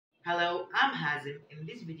Hello, I'm Hazem. In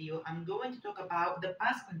this video, I'm going to talk about the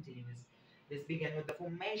past continuous. Let's begin with the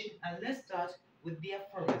formation and let's start with the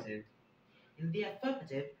affirmative. In the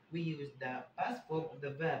affirmative, we use the past form of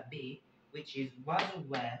the verb be, which is was or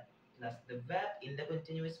were, plus the verb in the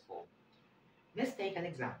continuous form. Let's take an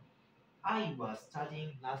example. I was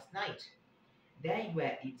studying last night. They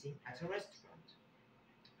were eating at a restaurant.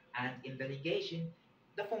 And in the negation,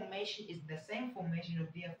 the formation is the same formation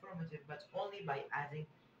of the affirmative but only by adding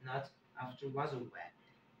not after was or were.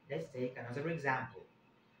 Let's take another example.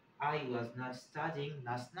 I was not studying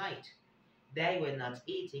last night. They were not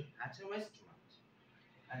eating at a restaurant.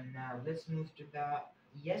 And now let's move to the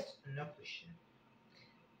yes or no question.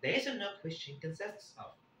 The yes or no question consists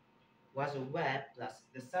of was or were plus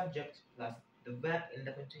the subject plus the verb in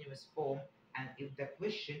the continuous form, and if the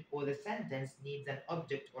question or the sentence needs an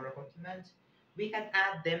object or a complement, we can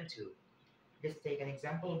add them too. Let's take an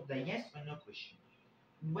example of the yes or no question.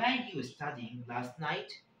 Were you studying last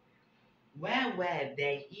night? Where were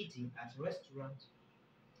they eating at a restaurant?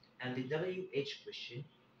 And the WH question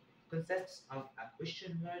consists of a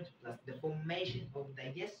question word plus the formation of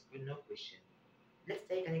the yes or no question. Let's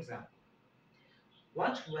take an example.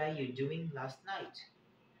 What were you doing last night?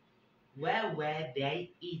 Where were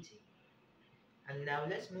they eating? And now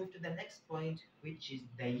let's move to the next point, which is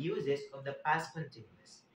the uses of the past continuous.